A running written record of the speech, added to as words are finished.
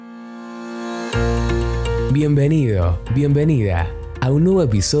Bienvenido, bienvenida a un nuevo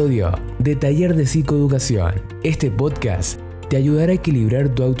episodio de Taller de Psicoeducación. Este podcast te ayudará a equilibrar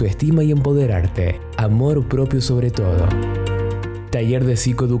tu autoestima y empoderarte, amor propio sobre todo. Taller de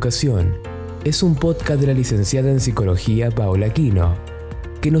Psicoeducación es un podcast de la licenciada en Psicología Paula Aquino,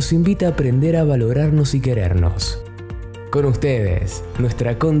 que nos invita a aprender a valorarnos y querernos. Con ustedes,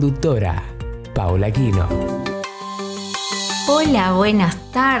 nuestra conductora, Paula Aquino. Hola, buenas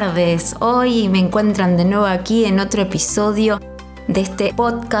tardes. Hoy me encuentran de nuevo aquí en otro episodio de este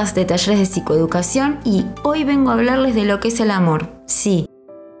podcast de Talleres de Psicoeducación y hoy vengo a hablarles de lo que es el amor. Sí,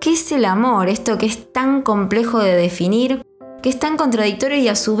 ¿qué es el amor? Esto que es tan complejo de definir, que es tan contradictorio y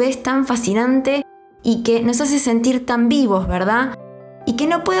a su vez tan fascinante y que nos hace sentir tan vivos, ¿verdad? Y que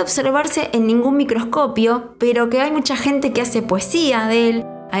no puede observarse en ningún microscopio, pero que hay mucha gente que hace poesía de él,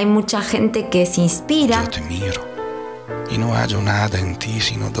 hay mucha gente que se inspira. Yo te miro y no hallo nada en ti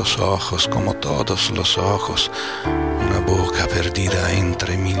sino dos ojos como todos los ojos, una boca perdida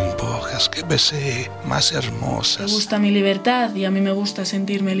entre mil bocas que besé más hermosas. Te gusta mi libertad y a mí me gusta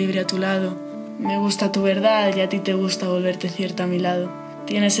sentirme libre a tu lado. Me gusta tu verdad y a ti te gusta volverte cierta a mi lado.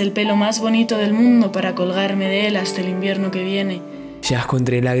 Tienes el pelo más bonito del mundo para colgarme de él hasta el invierno que viene. Yazgo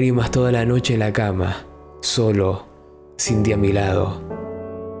entre lágrimas toda la noche en la cama, solo, sin ti a mi lado.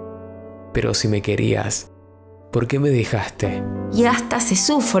 Pero si me querías, ¿por qué me dejaste? Y hasta se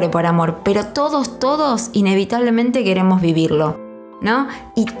sufre por amor, pero todos inevitablemente queremos vivirlo, ¿no?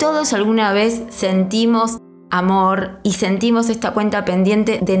 Y todos alguna vez sentimos amor y sentimos esta cuenta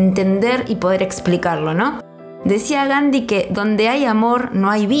pendiente de entender y poder explicarlo, ¿no? Decía Gandhi que donde hay amor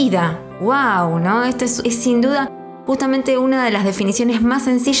no hay vida. ¡Wow! ¿No? Esta es sin duda justamente una de las definiciones más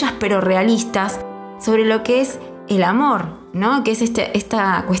sencillas pero realistas sobre lo que es el amor, ¿no? Que es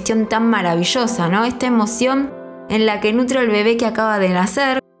esta cuestión tan maravillosa, ¿no? Esta emoción en la que nutre al bebé que acaba de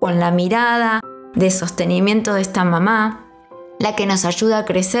nacer, con la mirada de sostenimiento de esta mamá, la que nos ayuda a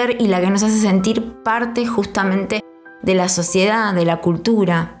crecer y la que nos hace sentir parte justamente de la sociedad, de la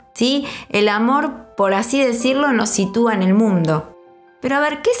cultura, ¿sí? El amor, por así decirlo, nos sitúa en el mundo. Pero a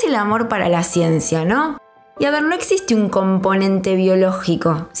ver, ¿qué es el amor para la ciencia, no? Y a ver, no existe un componente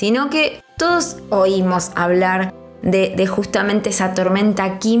biológico, sino que todos oímos hablar de justamente esa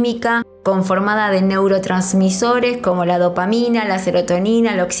tormenta química conformada de neurotransmisores como la dopamina, la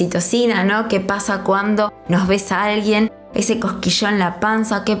serotonina, la oxitocina, ¿no? ¿Qué pasa cuando nos besa a alguien? Ese cosquillón en la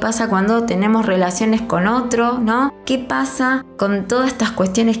panza. ¿Qué pasa cuando tenemos relaciones con otro, ¿no? ¿Qué pasa con todas estas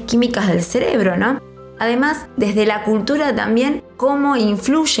cuestiones químicas del cerebro, ¿no? Además, desde la cultura también, cómo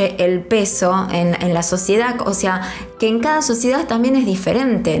influye el peso en la sociedad, o sea, que en cada sociedad también es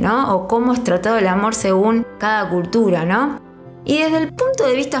diferente, ¿no? O cómo es tratado el amor según cada cultura, ¿no? Y desde el punto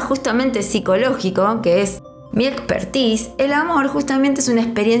de vista justamente psicológico, que es mi expertise, el amor justamente es una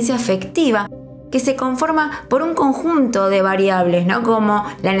experiencia afectiva que se conforma por un conjunto de variables, ¿no? Como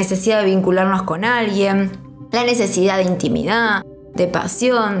la necesidad de vincularnos con alguien, la necesidad de intimidad, de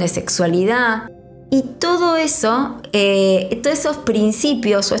pasión, de sexualidad. Y todo eso, todos esos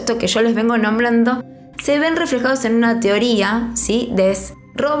principios o esto que yo les vengo nombrando, se ven reflejados en una teoría, ¿sí? De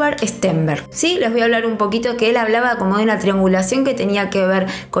Robert Stenberg, ¿sí? Les voy a hablar un poquito que él hablaba como de una triangulación que tenía que ver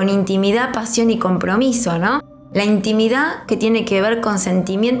con intimidad, pasión y compromiso, ¿no? La intimidad que tiene que ver con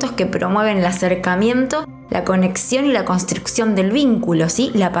sentimientos que promueven el acercamiento, la conexión y la construcción del vínculo,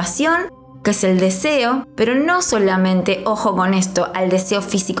 ¿sí? La pasión, que es el deseo, pero no solamente, ojo con esto, al deseo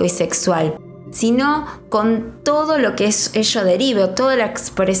físico y sexual, sino con todo lo que ello derive, toda la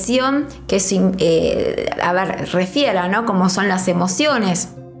expresión que eso refiera, ¿no? Como son las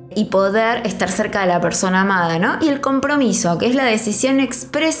emociones y poder estar cerca de la persona amada, ¿no? Y el compromiso, que es la decisión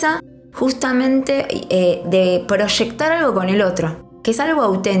expresa justamente de proyectar algo con el otro, que es algo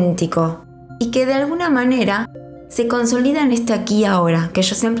auténtico y que de alguna manera se consolida en este aquí y ahora, que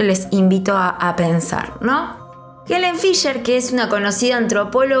yo siempre les invito a pensar, ¿no? Helen Fisher, que es una conocida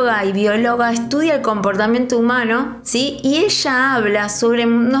antropóloga y bióloga, estudia el comportamiento humano, ¿sí? Y ella habla sobre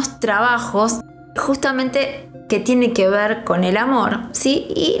unos trabajos justamente que tiene que ver con el amor, ¿sí?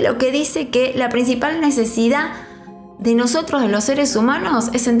 Y lo que dice que la principal necesidad de nosotros, de los seres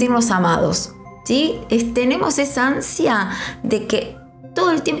humanos, es sentirnos amados, ¿sí? Tenemos esa ansia de que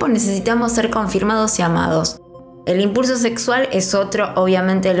todo el tiempo necesitamos ser confirmados y amados. El impulso sexual es otro,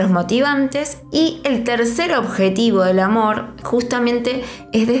 obviamente, de los motivantes. Y el tercer objetivo del amor justamente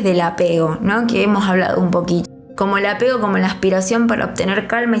es desde el apego, ¿no? Que hemos hablado un poquito. Como el apego, como la aspiración para obtener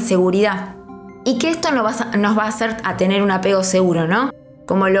calma y seguridad. Y que esto nos va a hacer a tener un apego seguro, ¿no?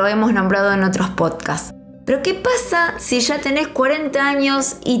 Como lo hemos nombrado en otros podcasts. Pero ¿qué pasa si ya tenés 40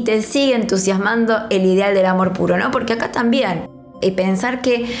 años y te sigue entusiasmando el ideal del amor puro, ¿no? Porque acá también pensar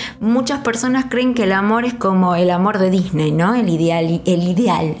que muchas personas creen que el amor es como el amor de Disney, ¿no? El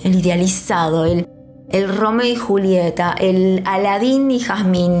idealizado, el Romeo y Julieta, el Aladín y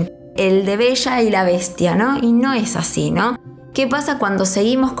Jazmín, el de Bella y la Bestia, ¿no? Y no es así, ¿no? ¿Qué pasa cuando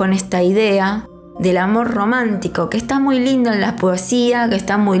seguimos con esta idea del amor romántico, que está muy lindo en la poesía, que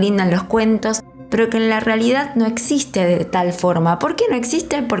está muy lindo en los cuentos, pero que en la realidad no existe de tal forma? ¿Por qué no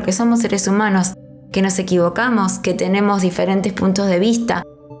existe? Porque somos seres humanos, que nos equivocamos, que tenemos diferentes puntos de vista,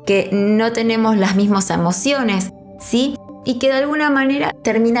 que no tenemos las mismas emociones, ¿sí? Y que de alguna manera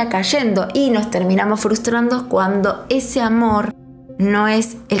termina cayendo y nos terminamos frustrando cuando ese amor no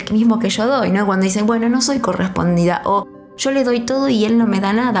es el mismo que yo doy, ¿no? Cuando dicen, bueno, no soy correspondida, o yo le doy todo y él no me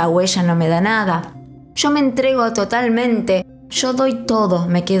da nada, o ella no me da nada. Yo me entrego totalmente, yo doy todo,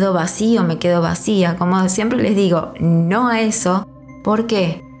 me quedo vacío, me quedo vacía. Como siempre les digo, no a eso. ¿Por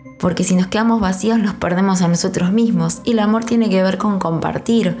qué? Porque si nos quedamos vacíos nos perdemos a nosotros mismos. Y el amor tiene que ver con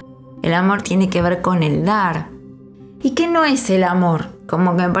compartir. El amor tiene que ver con el dar. ¿Y qué no es el amor?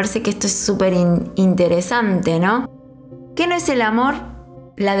 Como que me parece que esto es súper interesante, ¿no? ¿Qué no es el amor?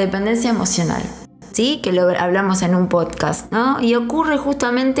 La dependencia emocional. ¿Sí? Que lo hablamos en un podcast, ¿no? Y ocurre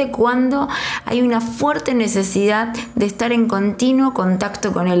justamente cuando hay una fuerte necesidad de estar en continuo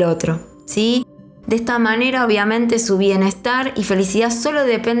contacto con el otro, ¿sí? De esta manera, obviamente, su bienestar y felicidad solo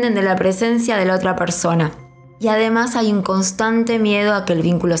dependen de la presencia de la otra persona. Y además hay un constante miedo a que el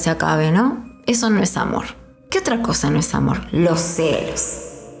vínculo se acabe, ¿no? Eso no es amor. ¿Qué otra cosa no es amor? Los celos.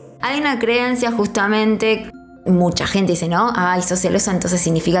 Hay una creencia justamente, mucha gente dice, ¿no? Ay, sos celosa, entonces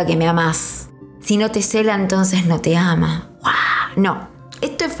significa que me amás. Si no te cela, entonces no te ama. ¡Wow! No,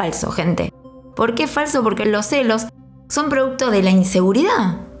 esto es falso, gente. ¿Por qué es falso? Porque los celos son producto de la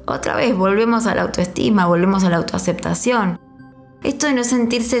inseguridad. Otra vez, volvemos a la autoestima, volvemos a la autoaceptación. Esto de no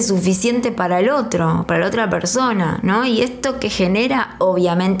sentirse suficiente para el otro, para la otra persona, ¿no? Y esto que genera,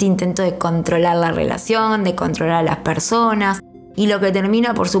 obviamente, intento de controlar la relación, de controlar a las personas, y lo que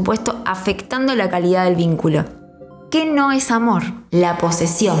termina, por supuesto, afectando la calidad del vínculo. ¿Qué no es amor? La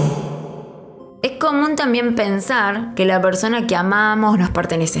posesión. Es común también pensar que la persona que amamos nos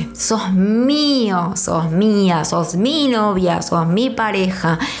pertenece. Sos mío, sos mía, sos mi novia, sos mi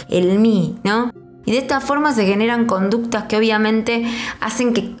pareja, el mí, ¿no? Y de esta forma se generan conductas que obviamente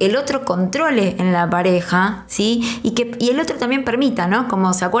hacen que el otro controle en la pareja, ¿sí? Y el otro también permita, ¿no?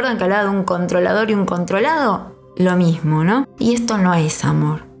 Como se acuerdan que hablaba de un controlador y un controlado, lo mismo, ¿no? Y esto no es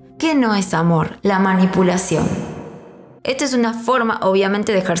amor. ¿Qué no es amor? La manipulación. Esta es una forma,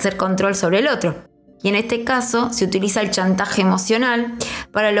 obviamente, de ejercer control sobre el otro. Y en este caso, se utiliza el chantaje emocional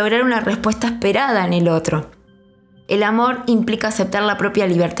para lograr una respuesta esperada en el otro. El amor implica aceptar la propia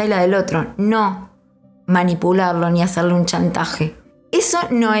libertad y la del otro, no manipularlo ni hacerle un chantaje. Eso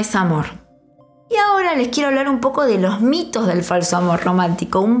no es amor. Y ahora les quiero hablar un poco de los mitos del falso amor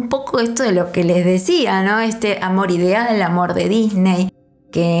romántico. Un poco esto de lo que les decía, ¿no? Este amor ideal, el amor de Disney,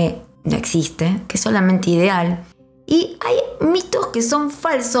 que no existe, que es solamente ideal. Y hay mitos que son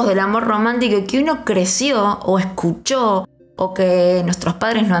falsos del amor romántico que uno creció o escuchó o que nuestros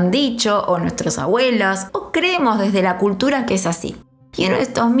padres no han dicho o nuestras abuelas o creemos desde la cultura que es así. Y uno de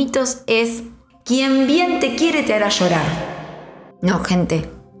estos mitos es: quien bien te quiere te hará llorar. No,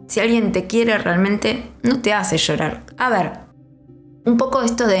 gente, si alguien te quiere realmente no te hace llorar. A ver, un poco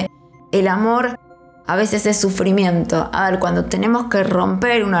esto de el amor a veces es sufrimiento. A ver, cuando tenemos que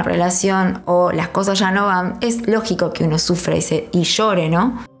romper una relación o las cosas ya no van, es lógico que uno sufra y llore,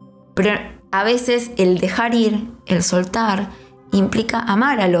 ¿no? Pero a veces el dejar ir, el soltar, implica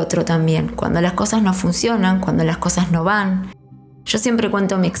amar al otro también. Cuando las cosas no funcionan, cuando las cosas no van. Yo siempre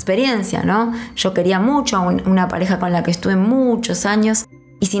cuento mi experiencia, ¿no? Yo quería mucho a una pareja con la que estuve muchos años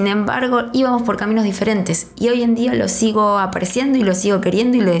y sin embargo íbamos por caminos diferentes. Y hoy en día lo sigo apreciando y lo sigo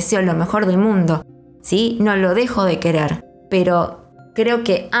queriendo y le deseo lo mejor del mundo. ¿Sí? No lo dejo de querer, pero creo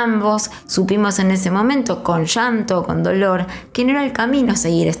que ambos supimos en ese momento, con llanto, con dolor, que no era el camino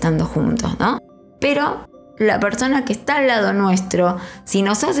seguir estando juntos, ¿no? Pero la persona que está al lado nuestro, si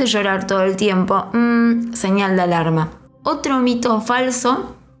nos hace llorar todo el tiempo, señal de alarma. Otro mito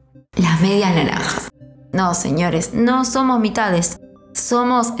falso, las medias naranjas. No, señores, no somos mitades.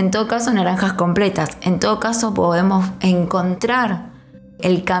 Somos, en todo caso, naranjas completas. En todo caso, podemos encontrar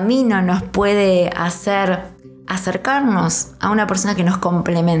el camino, nos puede hacer acercarnos a una persona que nos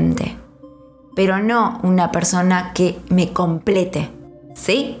complemente, pero no una persona que me complete,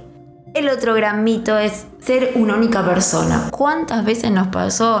 ¿sí? El otro gran mito es ser una única persona. ¿Cuántas veces nos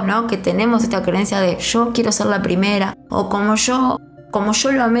pasó, ¿no? Que tenemos esta creencia de yo quiero ser la primera, o como yo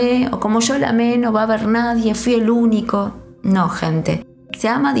lo amé, o como yo la amé no va a haber nadie, fui el único. No, gente, se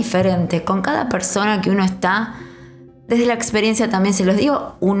ama diferente. Con cada persona que uno está, desde la experiencia también se los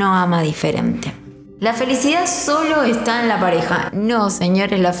digo, uno ama diferente. La felicidad solo está en la pareja. No,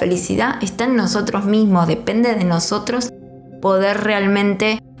 señores, la felicidad está en nosotros mismos. Depende de nosotros poder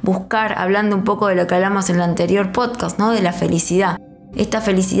realmente buscar, hablando un poco de lo que hablamos en el anterior podcast, ¿no? De la felicidad. Esta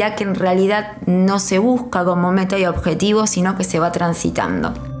felicidad que en realidad no se busca como meta y objetivo, sino que se va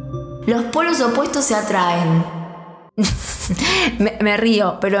transitando. Los polos opuestos se atraen. me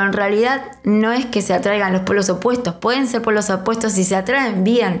río, pero en realidad no es que se atraigan los polos opuestos. Pueden ser polos opuestos y se atraen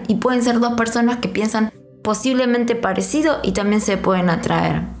bien, y pueden ser dos personas que piensan posiblemente parecido y también se pueden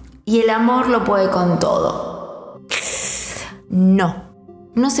atraer. Y el amor lo puede con todo.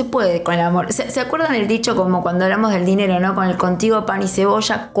 No se puede con el amor. ¿Se acuerdan el dicho como cuando hablamos del dinero, ¿no? Con el contigo pan y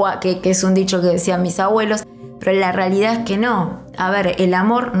cebolla, que es un dicho que decían mis abuelos, pero la realidad es que no. A ver, el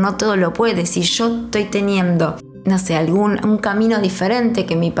amor no todo lo puede. Si yo estoy teniendo, no sé, un camino diferente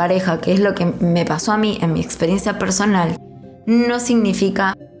que mi pareja, que es lo que me pasó a mí en mi experiencia personal, no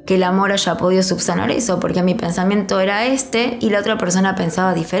significa que el amor haya podido subsanar eso, porque mi pensamiento era y la otra persona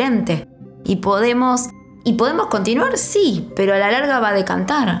pensaba diferente. Y podemos continuar, sí, pero a la larga va a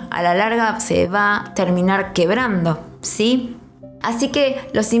decantar, a la larga se va a terminar quebrando, ¿sí? Así que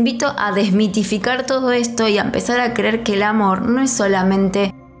los invito a desmitificar todo esto y a empezar a creer que el amor no es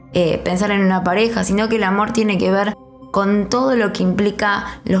solamente pensar en una pareja, sino que el amor tiene que ver con todo lo que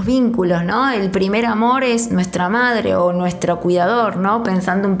implica los vínculos, ¿no? El primer amor es nuestra madre o nuestro cuidador, ¿no?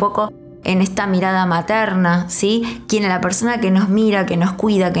 Pensando un poco en esta mirada materna, ¿sí? Quien es la persona que nos mira, que nos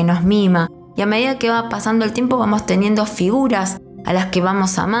cuida, que nos mima. Y a medida que va pasando el tiempo vamos teniendo figuras a las que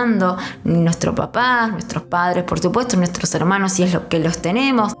vamos amando, nuestro papá, nuestros padres, por supuesto, nuestros hermanos si es lo que los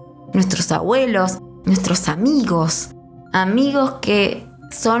tenemos, nuestros abuelos, nuestros amigos que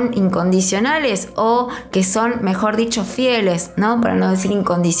son incondicionales o que son, mejor dicho, fieles, ¿no? Para no decir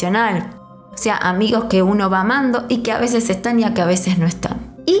incondicional. O sea, amigos que uno va amando y que a veces están y a que a veces no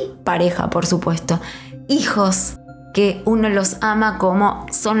están. Y pareja, por supuesto. Hijos que uno los ama como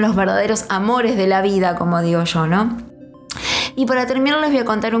son los verdaderos amores de la vida, como digo yo, ¿no? Y para terminar les voy a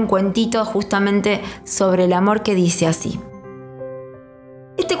contar un cuentito justamente sobre el amor que dice así.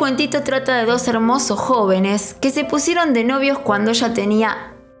 Este cuentito trata de dos hermosos jóvenes que se pusieron de novios cuando ella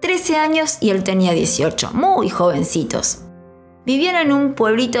tenía 13 años y él tenía 18, muy jovencitos. Vivían en un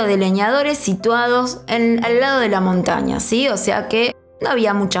pueblito de leñadores situados al lado de la montaña, ¿sí? O sea que no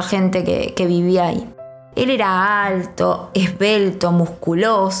había mucha gente que vivía ahí. Él era alto, esbelto,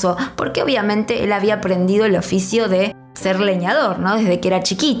 musculoso, porque obviamente él había aprendido el oficio de ser leñador, ¿no? Desde que era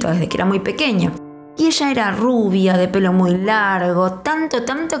chiquito, desde que era muy pequeño. Y ella era rubia, de pelo muy largo,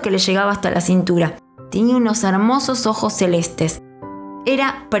 tanto que le llegaba hasta la cintura. Tenía unos hermosos ojos celestes.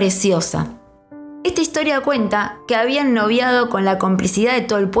 Era preciosa. Esta historia cuenta que habían noviado con la complicidad de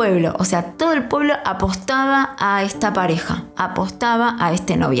todo el pueblo. O sea, todo el pueblo apostaba a esta pareja, apostaba a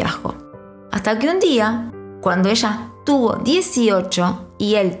este noviazgo. Hasta que un día, cuando ella tuvo 18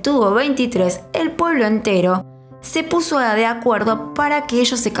 y él tuvo 23, el pueblo entero se puso de acuerdo para que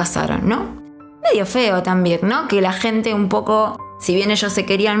ellos se casaran, ¿no? Medio feo también, ¿no? Que la gente un poco, si bien ellos se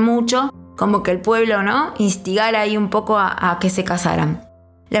querían mucho, como que el pueblo, ¿no? Instigara ahí un poco a que se casaran.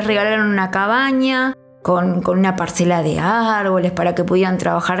 Les regalaron una cabaña con una parcela de árboles para que pudieran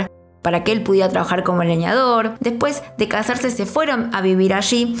trabajar, para que él pudiera trabajar como leñador. Después de casarse se fueron a vivir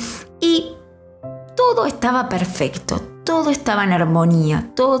allí y todo estaba perfecto, todo estaba en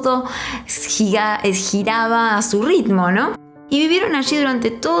armonía, todo giraba a su ritmo, ¿no? Y vivieron allí durante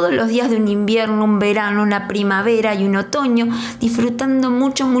todos los días de un invierno, un verano, una primavera y un otoño, disfrutando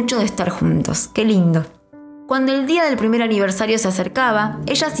mucho de estar juntos. ¡Qué lindo! Cuando el día del primer aniversario se acercaba,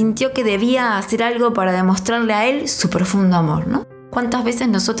 ella sintió que debía hacer algo para demostrarle a él su profundo amor, ¿no? ¿Cuántas veces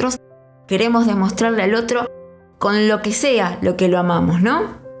nosotros queremos demostrarle al otro con lo que sea lo que lo amamos,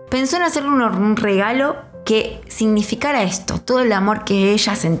 ¿no? Pensó en hacerle un regalo que significara esto, todo el amor que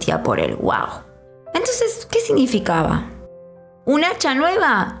ella sentía por él. ¡Wow! Entonces, ¿qué significaba? ¿Un hacha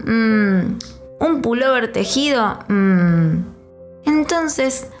nueva? ¿Un pullover tejido?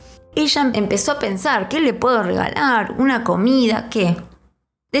 Entonces, ella empezó a pensar, ¿qué le puedo regalar? ¿Una comida? ¿Qué?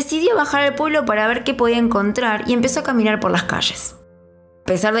 Decidió bajar al pueblo para ver qué podía encontrar y empezó a caminar por las calles. A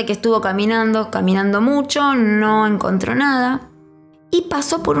pesar de que estuvo caminando mucho, no encontró nada. Y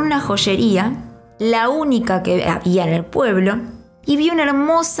pasó por una joyería, la única que había en el pueblo, y vio una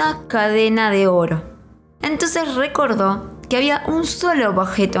hermosa cadena de oro. Entonces recordó que había un solo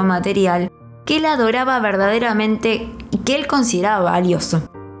objeto material que él adoraba verdaderamente y que él consideraba valioso,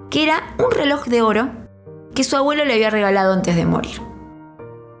 que era un reloj de oro que su abuelo le había regalado antes de morir.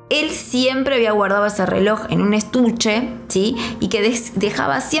 Él siempre había guardado ese reloj en un estuche, ¿sí? Y que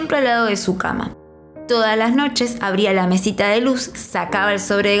dejaba siempre al lado de su cama. Todas las noches abría la mesita de luz, sacaba el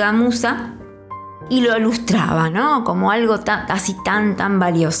sobre de gamuza y lo ilustraba, ¿no? Como algo así tan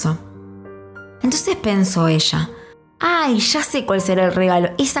valioso. Entonces pensó ella, ¡ay, ya sé cuál será el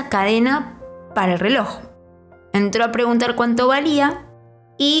regalo! Esa cadena para el reloj. Entró a preguntar cuánto valía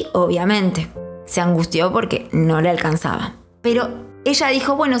y, obviamente, se angustió porque no le alcanzaba. Pero ella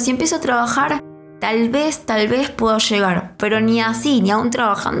dijo, bueno, si empiezo a trabajar, tal vez puedo llegar. Pero ni así, ni aún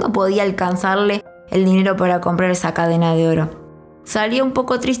trabajando, podía alcanzarle el dinero para comprar esa cadena de oro. Salió un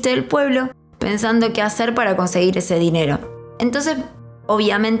poco triste del pueblo, pensando qué hacer para conseguir ese dinero. Entonces,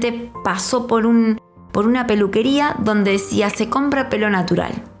 obviamente, pasó por una peluquería donde decía, se compra pelo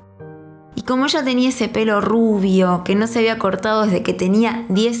natural. Y como ella tenía ese pelo rubio, que no se había cortado desde que tenía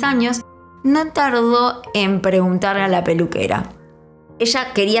 10 años, no tardó en preguntarle a la peluquera.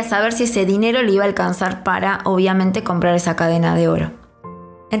 Ella quería saber si ese dinero le iba a alcanzar para, obviamente, comprar esa cadena de oro.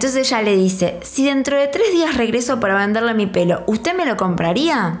 Entonces ella le dice, si dentro de 3 días regreso para venderle mi pelo, ¿usted me lo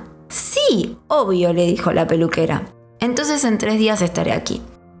compraría? Sí, obvio, le dijo la peluquera. Entonces en 3 días estaré aquí.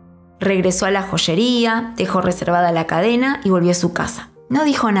 Regresó a la joyería, dejó reservada la cadena y volvió a su casa. No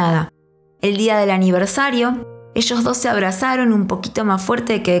dijo nada. El día del aniversario, ellos dos se abrazaron un poquito más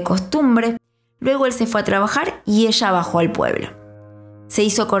fuerte que de costumbre. Luego él se fue a trabajar y ella bajó al pueblo. Se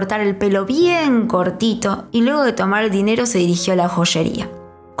hizo cortar el pelo bien cortito y luego de tomar el dinero se dirigió a la joyería.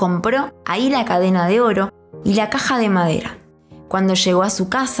 Compró ahí la cadena de oro y la caja de madera. Cuando llegó a su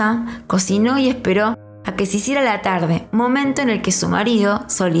casa, cocinó y esperó a que se hiciera la tarde, momento en el que su marido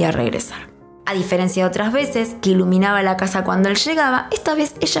solía regresar. A diferencia de otras veces, que iluminaba la casa cuando él llegaba, esta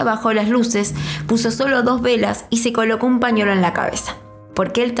vez ella bajó las luces, puso solo 2 velas y se colocó un pañuelo en la cabeza.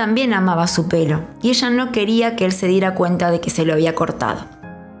 Porque él también amaba su pelo y ella no quería que él se diera cuenta de que se lo había cortado.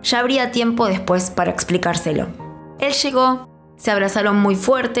 Ya habría tiempo después para explicárselo. Él llegó, se abrazaron muy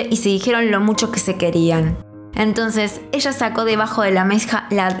fuerte y se dijeron lo mucho que se querían. Entonces ella sacó debajo de la mesa,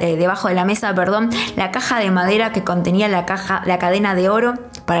 la caja de madera que contenía la cadena de oro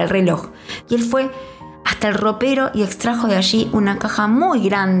para el reloj. Y él fue hasta el ropero y extrajo de allí una caja muy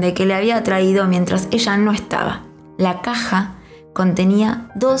grande que le había traído mientras ella no estaba. La caja contenía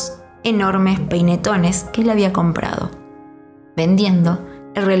 2 enormes peinetones que él había comprado, vendiendo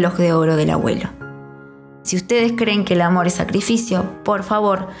el reloj de oro del abuelo. Si ustedes creen que el amor es sacrificio, por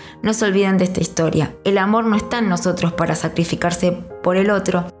favor, no se olviden de esta historia. El amor no está en nosotros para sacrificarse por el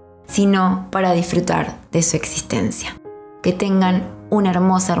otro, sino para disfrutar de su existencia. Que tengan una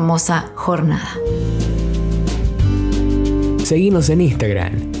hermosa jornada. Seguinos en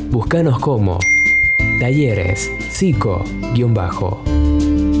Instagram. Búscanos como tallerespsico_.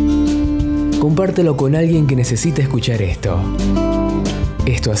 Compártelo con alguien que necesite escuchar esto.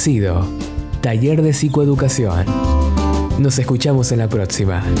 Esto ha sido Taller de Psicoeducación. Nos escuchamos en la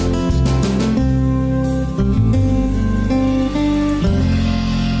próxima.